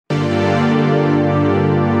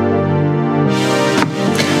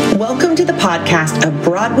Welcome to the podcast of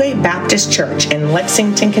Broadway Baptist Church in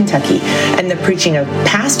Lexington, Kentucky, and the preaching of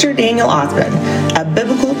Pastor Daniel Othman, a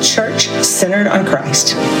biblical church centered on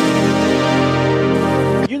Christ.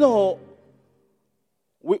 You know,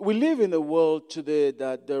 we live in a world today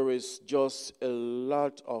that there is just a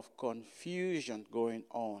lot of confusion going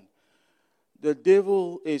on. The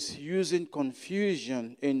devil is using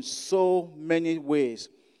confusion in so many ways,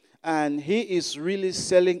 and he is really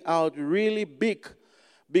selling out really big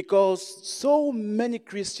because so many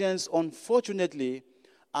Christians, unfortunately,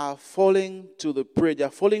 are falling to the prey. They are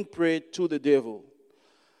falling prey to the devil.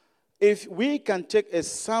 If we can take a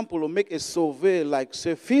sample or make a survey, like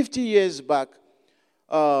say 50 years back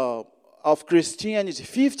of Christianity,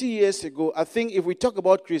 50 years ago, I think if we talk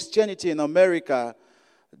about Christianity in America,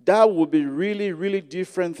 that would be really, really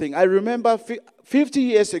different thing. I remember 50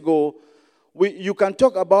 years ago, you can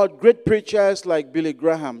talk about great preachers like Billy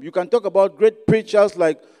Graham. You can talk about great preachers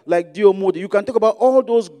like Dio Moody. You can talk about all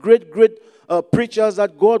those great preachers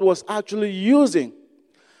that God was actually using.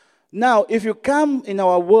 Now, if you come in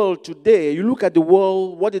our world today, you look at the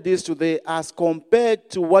world, what it is today, as compared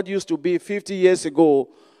to what used to be 50 years ago,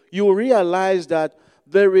 you realize that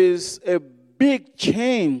there is a big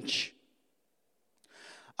change.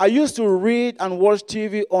 I used to read and watch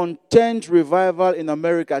TV on tent revival in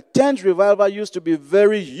America. Tent revival used to be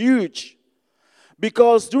very huge.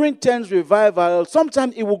 Because during tent revival,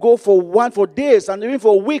 sometimes it would go for days and even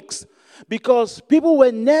for weeks. Because people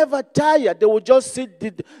were never tired. They would just sit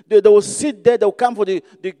there, they would come for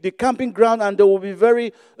the camping ground, and they would be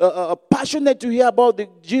very passionate to hear about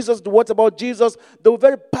Jesus, the words about Jesus. They were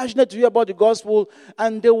very passionate to hear about the gospel,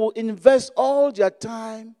 and they will invest all their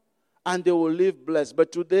time, and they will live blessed.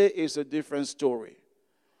 But today is a different story.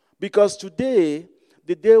 Because today,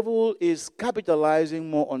 the devil is capitalizing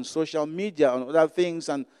more on social media and other things,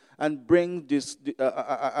 and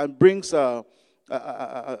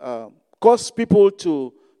cause people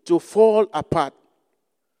to fall apart.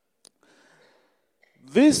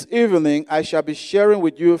 This evening, I shall be sharing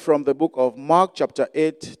with you from the book of Mark chapter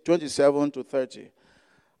 8, 27 to 30.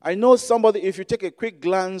 I know somebody, if you take a quick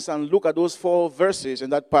glance and look at those 4 verses in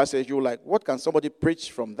that passage, you're like, what can somebody preach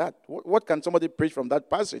from that? What can somebody preach from that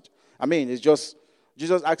passage? I mean, it's just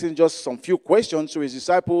Jesus asking just some few questions to his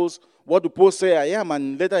disciples. What do Paul say I am?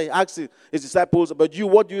 And later he asks his disciples, but you,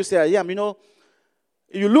 what do you say I am? You know,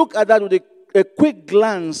 you look at that with a quick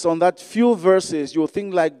glance on that few verses, you'll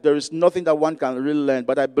think like there is nothing that one can really learn.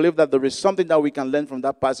 But I believe that there is something that we can learn from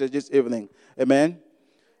that passage this evening. Amen?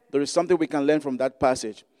 There is something we can learn from that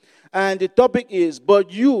passage. And the topic is,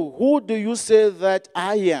 but you, who do you say that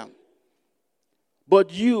I am?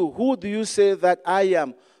 But you, who do you say that I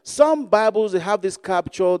am? Some Bibles, they have this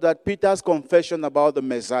capture that Peter's confession about the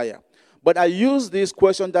Messiah. But I use this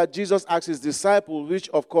question that Jesus asked his disciples, which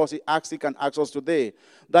of course he can ask us today.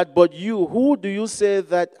 That, but you, who do you say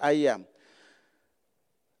that I am?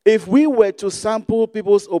 If we were to sample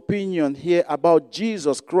people's opinion here about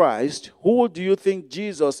Jesus Christ, who do you think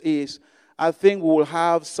Jesus is? I think we will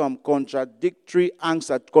have some contradictory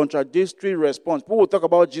answer, contradictory response. People will talk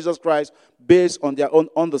about Jesus Christ based on their own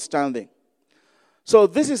understanding. So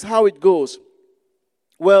this is how it goes.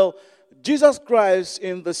 Well, Jesus Christ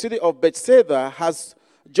in the city of Bethsaida has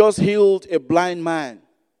just healed a blind man.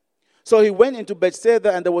 So he went into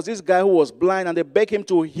Bethsaida, and there was this guy who was blind, and they begged him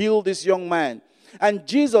to heal this young man. And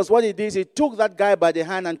Jesus, what he did is he took that guy by the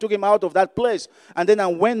hand and took him out of that place. And then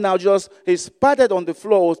he spat on the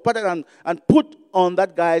floor, and put on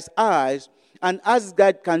that guy's eyes, and asked this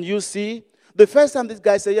guy, can you see? The first time this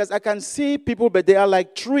guy said, yes, I can see people, but they are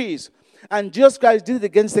like trees. And Jesus Christ did it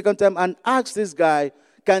again second time and asked this guy,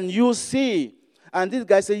 can you see? And this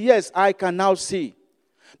guy said, yes, I can now see.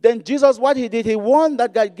 Then Jesus, what he did, he warned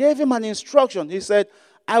that guy, gave him an instruction. He said,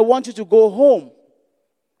 I want you to go home.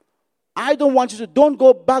 I don't want you to, don't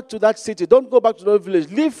go back to that city. Don't go back to the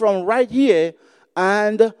village. Leave from right here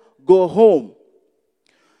and go home.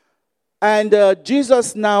 And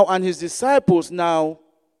Jesus now and his disciples now,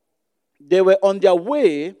 they were on their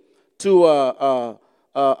way to,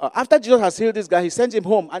 after Jesus has healed this guy, he sent him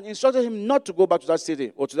home and instructed him not to go back to that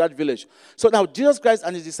city or to that village. So now Jesus Christ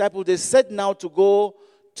and his disciples, they set now to go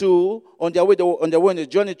on their way on the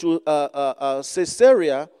journey to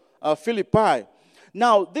Caesarea Philippi.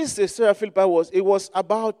 Now, this Caesarea Philippi was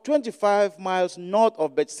about 25 miles north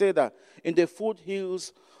of Bethsaida in the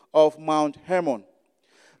foothills of Mount Hermon.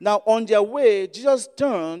 Now, on their way, Jesus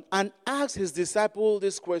turned and asked his disciples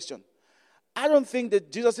this question. I don't think that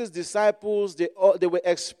Jesus' disciples, they were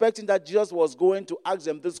expecting that Jesus was going to ask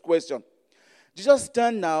them this question. Jesus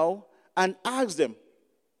turned now and asked them.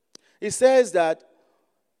 He says that,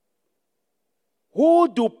 Who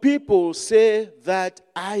do people say that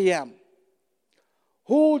I am?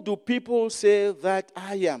 Who do people say that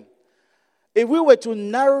I am? If we were to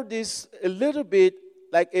narrow this a little bit,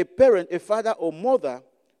 like a parent, a father or mother,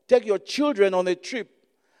 take your children on a trip,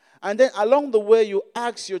 and then along the way you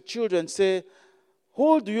ask your children, say,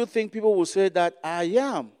 who do you think people will say that I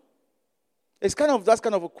am? That's kind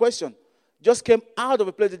of a question. Just came out of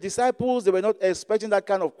a place. The disciples, they were not expecting that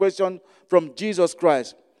kind of question from Jesus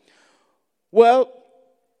Christ. Well,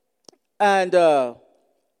 and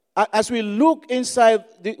as we look inside,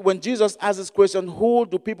 when Jesus asked this question, who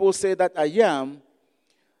do people say that I am?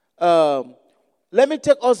 Let me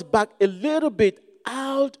take us back a little bit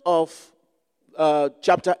out of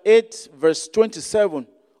chapter 8, verse 27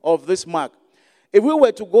 of this Mark. If we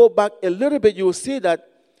were to go back a little bit, you will see that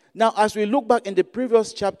now as we look back in the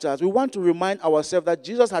previous chapters, we want to remind ourselves that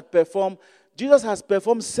Jesus has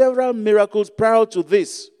performed several miracles prior to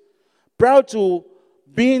this. Prior to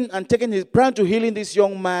healing this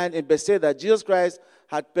young man in Bethsaida, Jesus Christ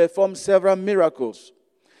had performed several miracles.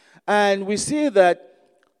 And we see that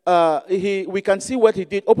we can see what he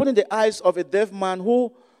did, opening the eyes of a deaf man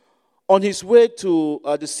who, on his way to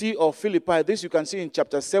the Sea of Philippi, this you can see in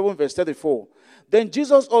chapter 7, verse 34. Then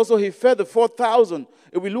Jesus also, he fed the 4,000.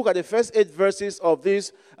 If we look at the first 8 verses of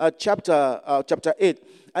this chapter 8.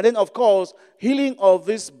 And then, of course, healing of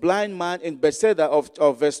this blind man in Bethsaida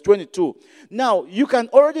of verse 22. Now, you can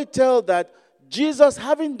already tell that Jesus,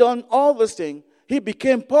 having done all this thing, he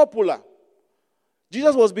became popular.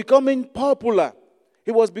 Jesus was becoming popular.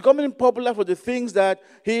 He was becoming popular for the things that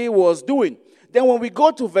he was doing. Then when we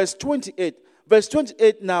go to verse 28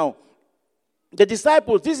 now, the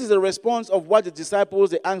disciples, this is a response of what the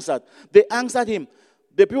disciples, they answered. They answered him.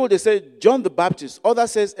 The people, they said, John the Baptist.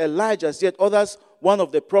 Others says Elijah, yet others, one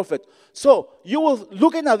of the prophets. So,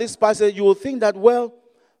 looking at this passage, you will think that, well,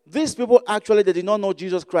 these people actually, they did not know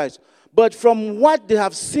Jesus Christ. But from what they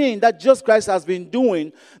have seen that Jesus Christ has been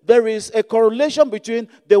doing, there is a correlation between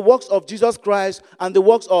the works of Jesus Christ and the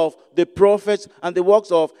works of the prophets and the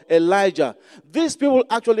works of Elijah. These people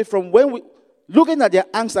actually, looking at their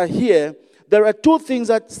answer here, there are two things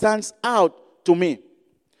that stands out to me.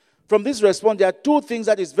 From this response, there are two things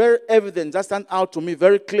that is very evident, that stand out to me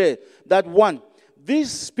very clear. That one,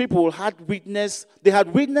 these people had witnessed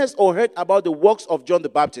or heard about the works of John the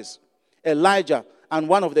Baptist, Elijah, and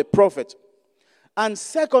one of the prophets. And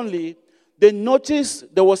secondly, they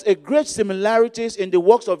noticed there was a great similarities in the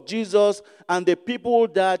works of Jesus and the people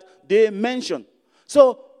that they mentioned.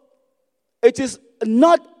 So, it is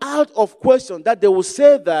not out of question that they will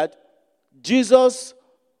say that Jesus,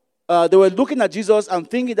 they were looking at Jesus and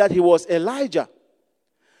thinking that he was Elijah.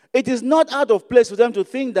 It is not out of place for them to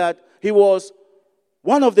think that he was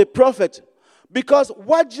one of the prophets. Because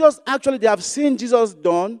what Jesus actually, they have seen Jesus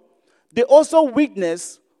done, they also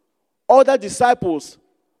witnessed other disciples.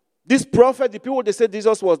 This prophet, the people they said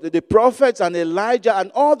Jesus was, the prophets and Elijah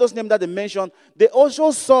and all those names that they mentioned, they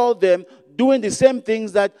also saw them doing the same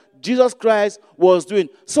things that Jesus Christ was doing.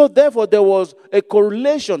 So therefore, there was a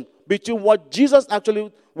correlation between what Jesus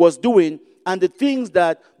actually was doing and the things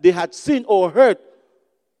that they had seen or heard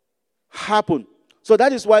happen. So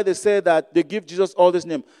that is why they say that they give Jesus all this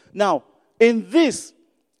name. Now, in this,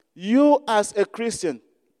 you as a Christian,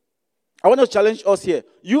 I want to challenge us here.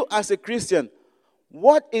 You as a Christian,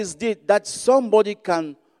 what is it that somebody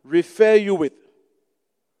can refer you with?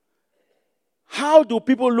 How do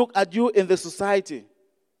people look at you in the society?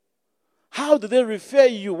 How do they refer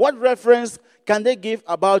you? What reference can they give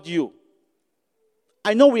about you?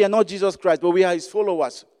 I know we are not Jesus Christ, but we are his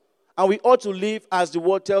followers. And we ought to live as the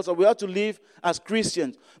word tells us. We ought to live as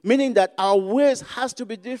Christians. Meaning that our ways has to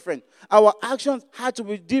be different. Our actions have to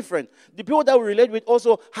be different. The people that we relate with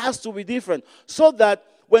also has to be different. So that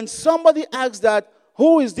when somebody asks that,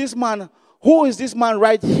 who is this man? Who is this man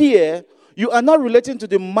right here? You are not relating to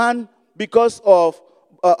the man because of,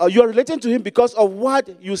 you are relating to him because of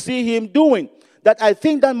what you see him doing. That I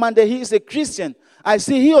think that man, that he is a Christian. I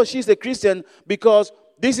see he or she is a Christian because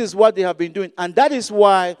this is what they have been doing. And that is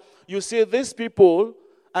why you see these people,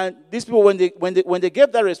 and these people, when they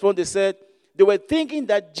gave that response, they said they were thinking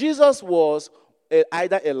that Jesus was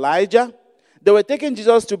either Elijah. They were taking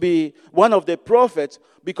Jesus to be one of the prophets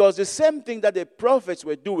because the same thing that the prophets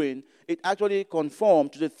were doing, it actually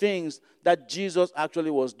conformed to the things that Jesus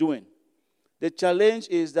actually was doing. The challenge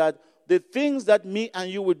is that the things that me and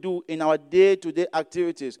you would do in our day-to-day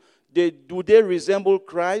activities, do they resemble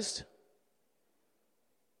Christ?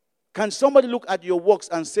 Can somebody look at your works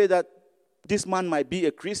and say that this man might be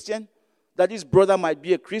a Christian? That this brother might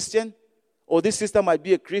be a Christian? Or this sister might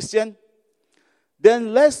be a Christian?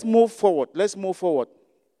 Then let's move forward.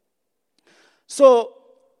 So,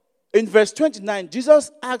 in verse 29, Jesus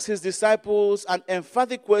asks his disciples an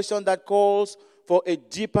emphatic question that calls for a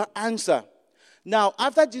deeper answer. Now,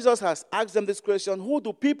 after Jesus has asked them this question, who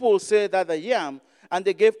do people say that I am? And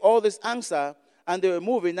they gave all this answer, and they were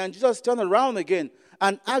moving. And Jesus turned around again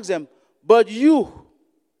and asked them, but you,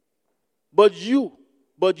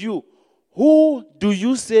 who do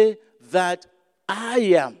you say that I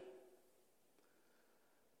am?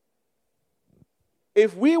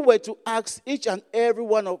 If we were to ask each and every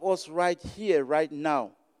one of us right here, right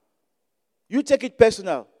now, you take it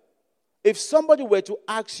personal. If somebody were to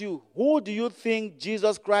ask you, who do you think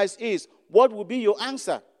Jesus Christ is? What would be your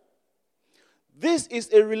answer? This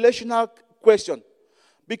is a relational question,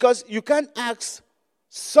 because you can't ask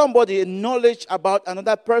somebody knowledge about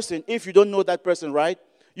another person if you don't know that person, right?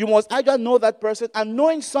 You must either know that person, and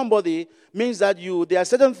knowing somebody means that there are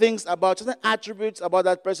certain things about, certain attributes about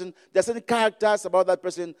that person, there are certain characters about that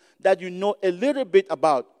person that you know a little bit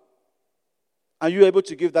about, and you're able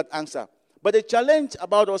to give that answer. But the challenge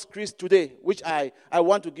about us, Chris, today, which I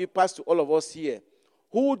want to give pass to all of us here,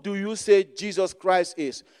 who do you say Jesus Christ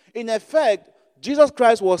is? In effect, Jesus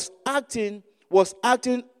Christ was asking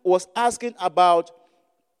about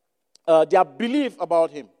their belief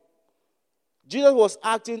about him. Jesus was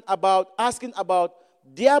asking about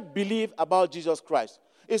their belief about Jesus Christ.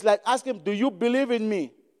 It's like asking, do you believe in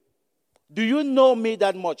me? Do you know me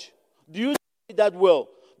that much? Do you know me that well?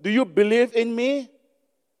 Do you believe in me?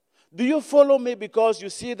 Do you follow me because you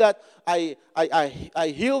see that I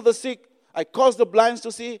heal the sick, I cause the blind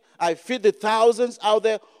to see, I feed the thousands out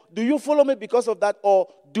there? Do you follow me because of that, or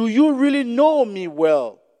do you really know me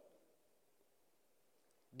well?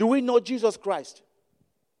 Do we know Jesus Christ?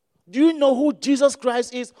 Do you know who Jesus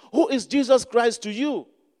Christ is? Who is Jesus Christ to you?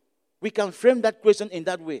 We can frame that question in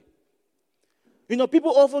that way. You know,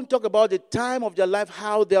 people often talk about the time of their life,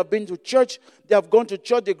 how they have been to church, they have gone to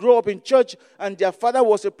church, they grew up in church, and their father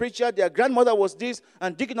was a preacher, their grandmother was this,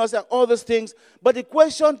 and deaconess and all those things. But the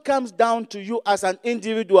question comes down to you as an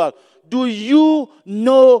individual. Do you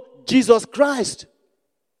know Jesus Christ?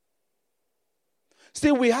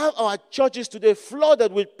 See, we have our churches today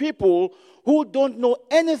flooded with people who don't know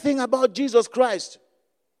anything about Jesus Christ.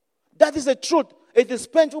 That is the truth. It is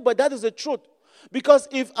painful, but that is the truth. Because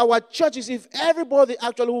if our churches, if everybody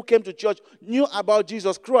actually who came to church knew about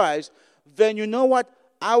Jesus Christ, then you know what?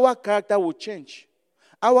 Our character will change.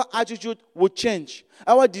 Our attitude will change.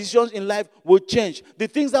 Our decisions in life will change. The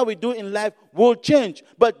things that we do in life will change.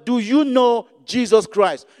 But do you know Jesus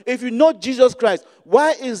Christ? If you know Jesus Christ,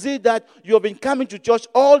 why is it that you have been coming to church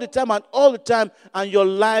all the time and your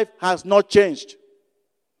life has not changed?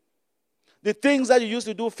 The things that you used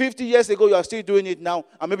to do 50 years ago, you are still doing it now,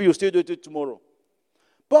 and maybe you'll still do it tomorrow.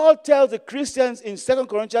 Paul tells the Christians in 2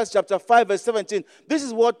 Corinthians chapter 5, verse 17, this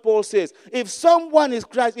is what Paul says. If someone is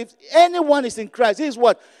Christ, if anyone is in Christ, he is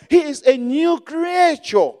what? He is a new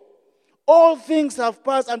creature. All things have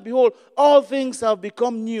passed, and behold, all things have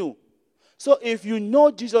become new. So if you know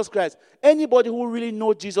Jesus Christ, anybody who really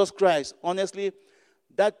knows Jesus Christ, honestly,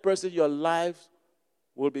 that person, your life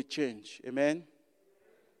will be changed. Amen?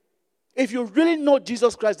 If you really know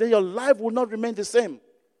Jesus Christ, then your life will not remain the same.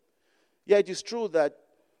 Yeah, it is true that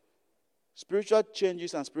spiritual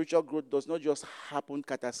changes and spiritual growth does not just happen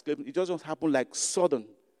cataclysmically. It doesn't happen like sudden,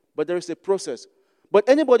 but there is a process. But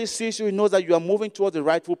anybody sees you knows that you are moving towards the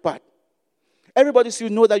rightful path. Everybody sees you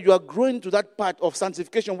know that you are growing to that path of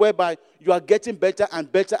sanctification whereby you are getting better and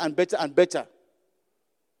better and better and better.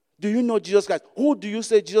 Do you know Jesus Christ? Who do you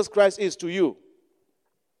say Jesus Christ is to you?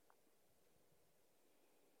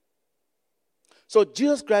 So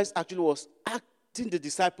Jesus Christ actually was asking the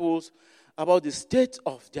disciples about the state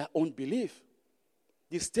of their own belief.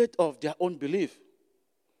 The state of their own belief.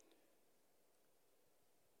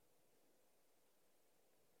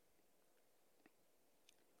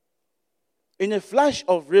 In a flash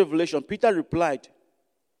of revelation, Peter replied,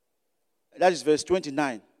 that is verse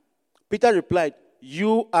 29. Peter replied,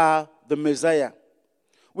 you are the Messiah.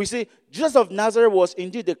 We see Jesus of Nazareth was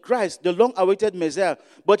indeed the Christ, the long-awaited Messiah,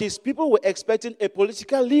 but his people were expecting a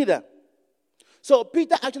political leader. So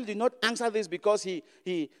Peter actually did not answer this because he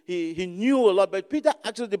knew a lot. But Peter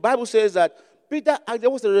actually, the Bible says that there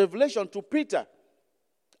was a revelation to Peter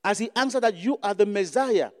as he answered that you are the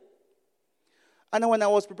Messiah. And when I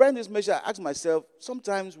was preparing this message, I asked myself,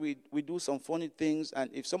 sometimes we do some funny things, and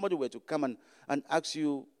if somebody were to come and ask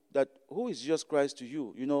you that, who is Jesus Christ to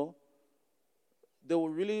you, you know, they will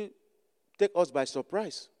really take us by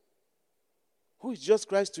surprise. Who is Jesus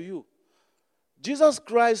Christ to you? Jesus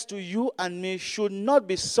Christ to you and me should not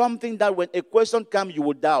be something that when a question comes, you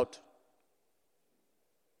will doubt.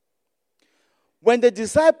 When the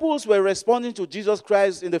disciples were responding to Jesus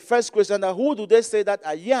Christ in the first question, that who do they say that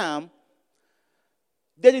I am?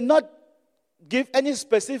 They did not give any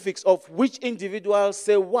specifics of which individual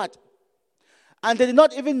say what. And they did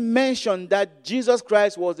not even mention that Jesus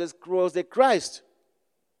Christ was the Christ.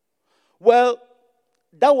 Well,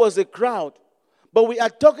 that was a crowd. But we are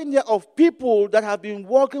talking here of people that have been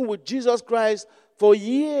walking with Jesus Christ for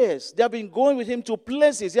years. They have been going with him to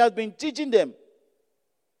places. He has been teaching them.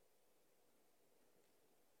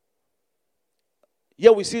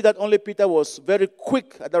 Here we see that only Peter was very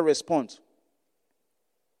quick at that response.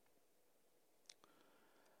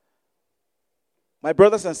 My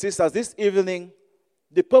brothers and sisters, this evening,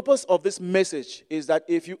 the purpose of this message is that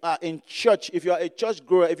if you are in church, if you are a church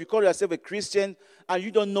grower, if you call yourself a Christian and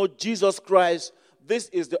you don't know Jesus Christ, this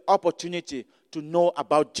is the opportunity to know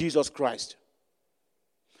about Jesus Christ.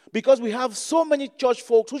 Because we have so many church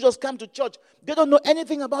folks who just come to church. They don't know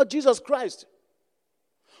anything about Jesus Christ.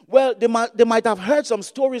 Well, they might have heard some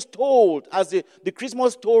stories told, as the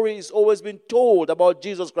Christmas story is always been told about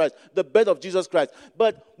Jesus Christ, the birth of Jesus Christ.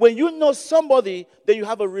 But when you know somebody, then you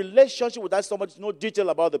have a relationship with that somebody, no detail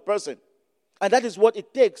about the person. And that is what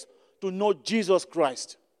it takes to know Jesus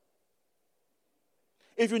Christ.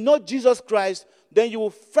 If you know Jesus Christ, then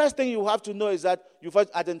first thing you have to know is that you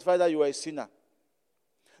first identify that you are a sinner.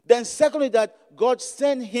 Then secondly, that God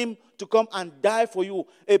sent him to come and die for you,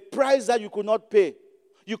 a price that you could not pay.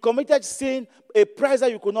 You committed sin, a price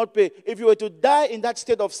that you could not pay. If you were to die in that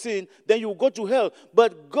state of sin, then you will go to hell.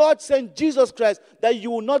 But God sent Jesus Christ that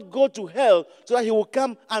you will not go to hell, so that he will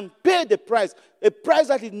come and pay the price. A price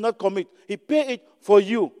that he did not commit. He paid it for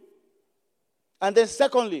you. And then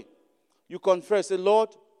secondly, you confess, say, Lord,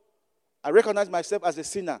 I recognize myself as a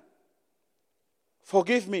sinner.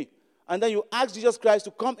 Forgive me. And then you ask Jesus Christ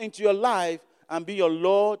to come into your life and be your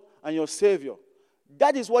Lord and your Savior.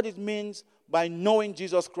 That is what it means by knowing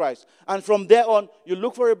Jesus Christ. And from there on, you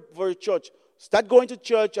look for a church. Start going to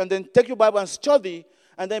church and then take your Bible and study,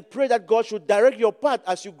 and then pray that God should direct your path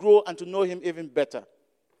as you grow and to know him even better.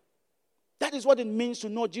 That is what it means to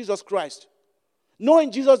know Jesus Christ.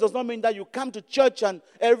 Knowing Jesus does not mean that you come to church and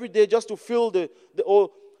every day just to feel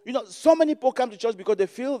so many people come to church because they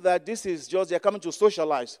feel that this is just, they're coming to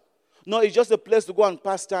socialize. No, it's just a place to go and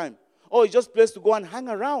pass time. Or it's just a place to go and hang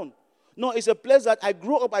around. No, it's a place that I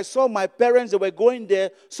grew up, I saw my parents, they were going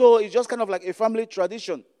there, so it's just kind of like a family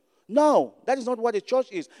tradition. No, that is not what a church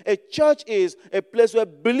is. A church is a place where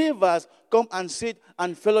believers come and sit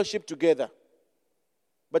and fellowship together.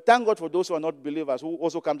 But thank God for those who are not believers, who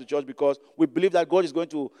also come to church, because we believe that God is going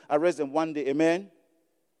to arrest them one day. Amen?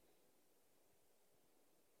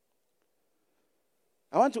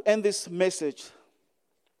 I want to end this message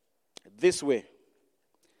this way.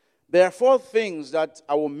 There are 4 things that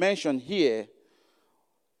I will mention here.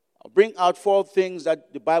 I'll bring out 4 things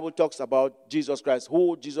that the Bible talks about Jesus Christ,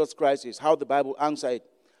 who Jesus Christ is, how the Bible answers it.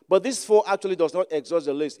 But this 4 actually does not exhaust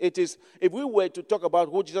the list. It is, if we were to talk about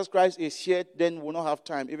who Jesus Christ is here, then we'll not have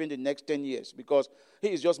time, even the next 10 years, because he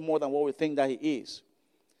is just more than what we think that he is.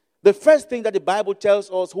 The first thing that the Bible tells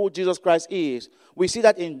us who Jesus Christ is, we see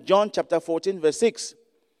that in John chapter 14, verse 6.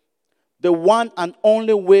 The one and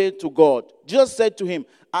only way to God. Jesus said to him,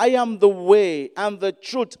 I am the way and the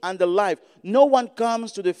truth and the life. No one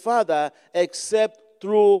comes to the Father except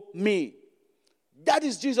through me. That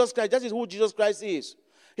is Jesus Christ. That is who Jesus Christ is.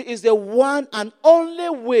 He is the one and only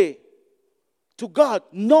way to God.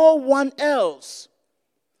 No one else.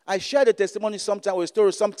 I shared a testimony sometimes, or a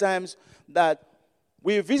story sometimes, that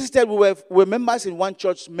we were members in one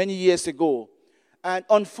church many years ago. And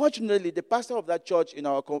unfortunately, the pastor of that church in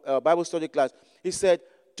our Bible study class, he said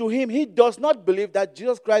to him, he does not believe that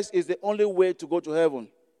Jesus Christ is the only way to go to heaven.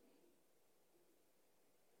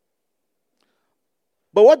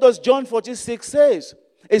 But what does John 14:6 say?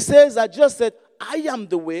 It says that Jesus said, I am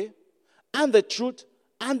the way and the truth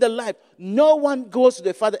and the life. No one goes to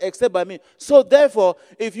the Father except by me. So therefore,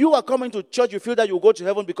 if you are coming to church, you feel that you will go to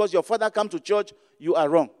heaven because your father comes to church, you are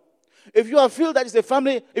wrong. If you feel that it's a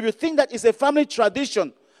family, if you think that it's a family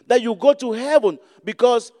tradition that you go to heaven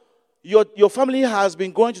because your family has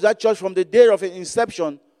been going to that church from the day of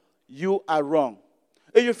inception, you are wrong.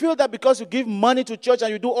 If you feel that because you give money to church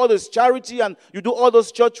and you do all this charity and you do all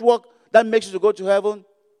those church work, that makes you to go to heaven,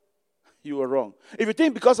 you are wrong. If you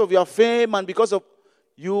think because of your fame and because of,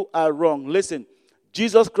 you are wrong. Listen,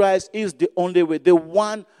 Jesus Christ is the only way, the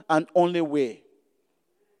one and only way.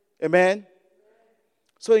 Amen?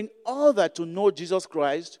 So in order to know Jesus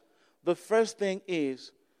Christ, the first thing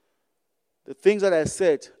is the things that I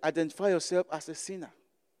said, identify yourself as a sinner.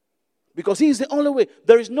 Because he is the only way.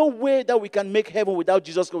 There is no way that we can make heaven without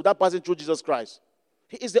Jesus, without passing through Jesus Christ.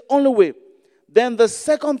 He is the only way. Then the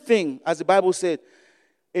second thing, as the Bible said,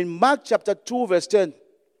 in Mark chapter 2, verse 10,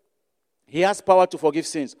 he has power to forgive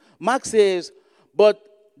sins. Mark says, but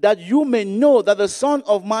that you may know that the Son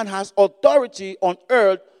of Man has authority on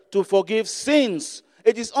earth to forgive sins.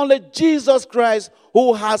 It is only Jesus Christ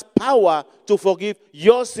who has power to forgive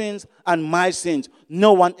your sins and my sins.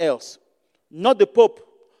 No one else. Not the Pope,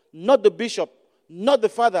 not the bishop, not the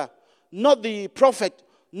father, not the prophet,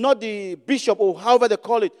 not the bishop, or however they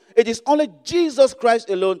call it. It is only Jesus Christ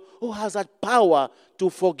alone who has that power to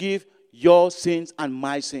forgive your sins and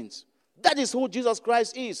my sins. That is who Jesus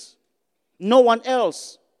Christ is. No one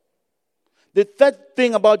else. The third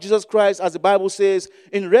thing about Jesus Christ, as the Bible says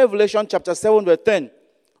in Revelation chapter 7, verse 10,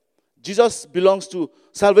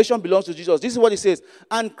 salvation belongs to Jesus. This is what it says.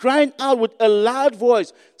 And crying out with a loud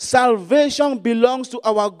voice, salvation belongs to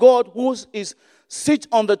our God who is sit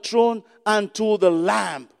on the throne and to the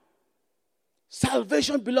Lamb.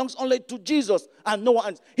 Salvation belongs only to Jesus and no one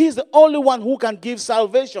else. He is the only one who can give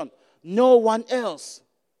salvation. No one else.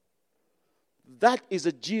 That is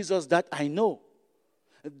the Jesus that I know.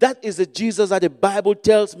 That is the Jesus that the Bible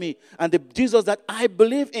tells me and the Jesus that I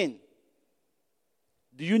believe in.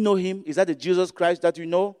 Do you know him? Is that the Jesus Christ that you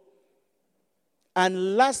know?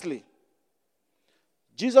 And lastly,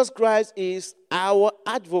 Jesus Christ is our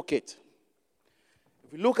advocate.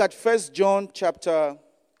 If we look at 1 John chapter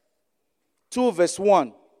 2, verse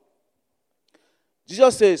 1,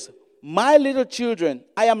 Jesus says, my little children,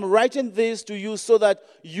 I am writing this to you so that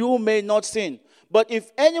you may not sin. But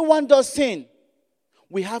if anyone does sin,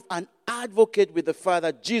 we have an advocate with the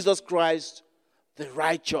Father, Jesus Christ, the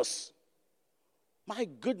righteous. My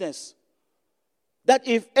goodness. That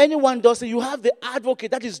if anyone does sin, you have the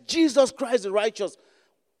advocate, that is Jesus Christ, the righteous.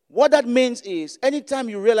 What that means is, anytime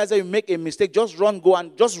you realize that you make a mistake, just go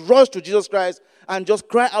and just rush to Jesus Christ and just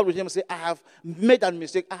cry out with him and say, I have made that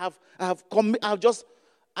mistake. I have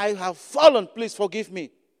fallen. Please forgive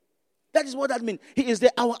me. That is what that means. He is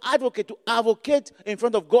our advocate to advocate in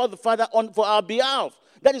front of God the Father for our behalf.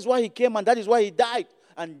 That is why he came and that is why he died.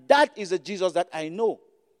 And that is the Jesus that I know.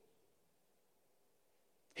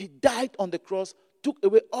 He died on the cross, took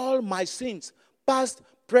away all my sins, past,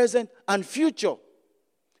 present, and future.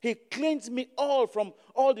 He cleansed me all from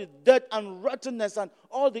all the dirt and rottenness and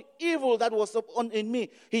all the evil that was in me.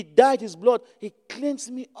 He died his blood. He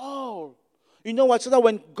cleansed me all. You know what? So that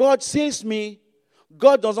when God sees me,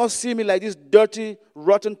 God does not see me like this dirty,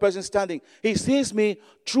 rotten person standing. He sees me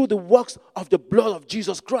through the works of the blood of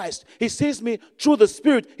Jesus Christ. He sees me through the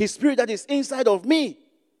Spirit, his Spirit that is inside of me.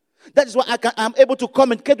 That is why I'm able to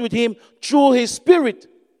communicate with him through his Spirit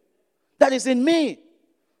that is in me,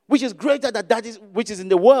 which is greater than that is which is in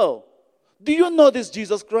the world. Do you know this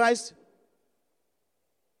Jesus Christ?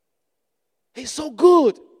 He's so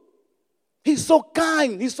good. He's so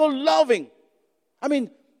kind. He's so loving. I mean,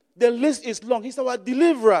 the list is long. He's our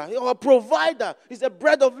deliverer, our provider. He's the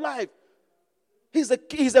bread of life. He's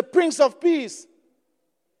the Prince of Peace.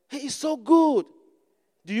 He is so good.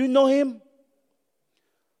 Do you know him?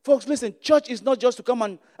 Folks, listen, church is not just to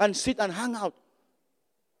come and sit and hang out.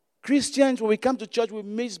 Christians, when we come to church, we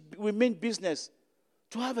mean business.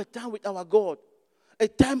 To have a time with our God. A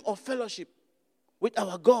time of fellowship with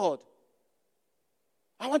our God.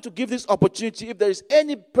 I want to give this opportunity, if there is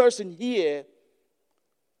any person here,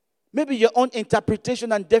 maybe your own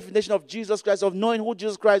interpretation and definition of Jesus Christ, of knowing who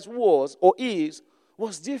Jesus Christ was or is,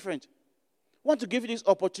 was different. I want to give you this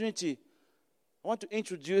opportunity. I want to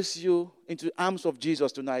introduce you into the arms of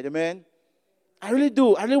Jesus tonight. Amen? I really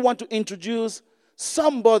do. I really want to introduce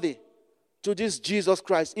somebody to this Jesus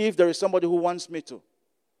Christ, if there is somebody who wants me to.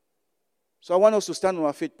 So I want us to stand on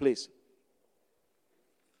our feet, please.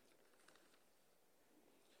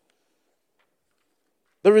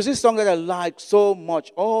 There is this song that I like so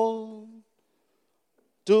much. Oh,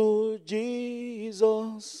 to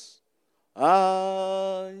Jesus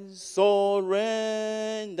I surrender.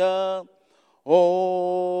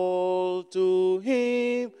 All to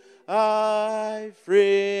him I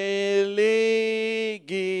freely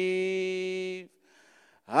give.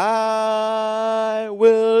 I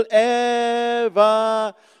will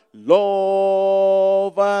ever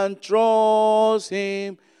love and trust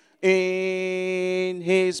him. In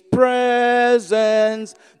his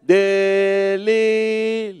presence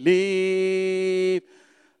daily live.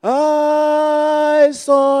 I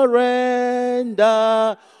surrender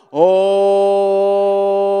all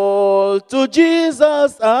to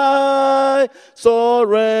Jesus. I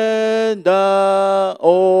surrender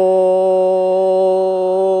all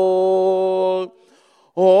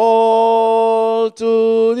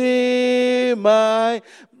to thee, my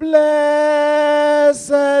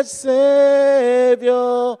blessed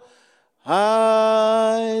Savior.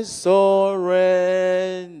 I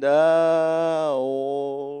surrender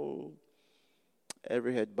all.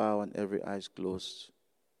 Every head bowed and every eyes closed.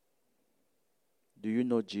 Do you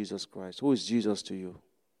know Jesus Christ? Who is Jesus to you?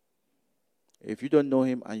 If you don't know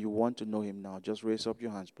him and you want to know him now, just raise up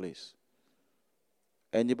your hands, please.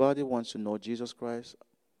 Anybody wants to know Jesus Christ?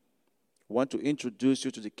 Want to introduce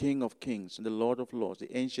you to the King of Kings and the Lord of Lords,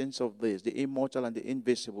 the Ancients of Days, the immortal and the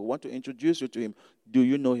invisible. Want to introduce you to him. Do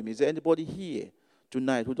you know him? Is there anybody here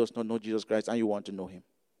tonight who does not know Jesus Christ and you want to know him?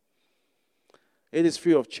 It is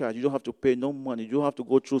free of charge. You don't have to pay no money. You don't have to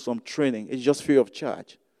go through some training. It's just free of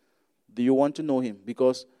charge. Do you want to know him?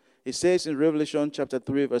 Because it says in Revelation chapter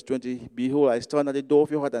 3, verse 20, behold, I stand at the door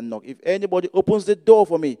of your heart and knock. If anybody opens the door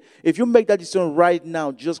for me, if you make that decision right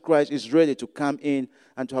now, Jesus Christ is ready to come in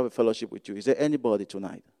and to have a fellowship with you. Is there anybody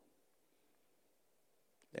tonight?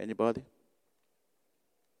 Anybody?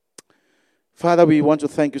 Father, we want to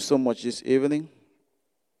thank you so much this evening.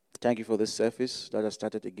 Thank you for this service that has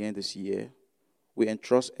started again this year. We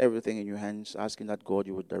entrust everything in your hands, asking that God,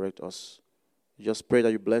 you would direct us. Just pray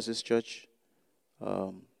that you bless this church.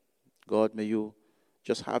 God, may you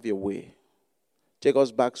just have your way. Take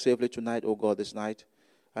us back safely tonight, oh God, this night,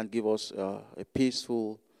 and give us a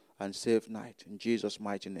peaceful and safe night. In Jesus'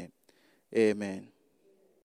 mighty name, amen.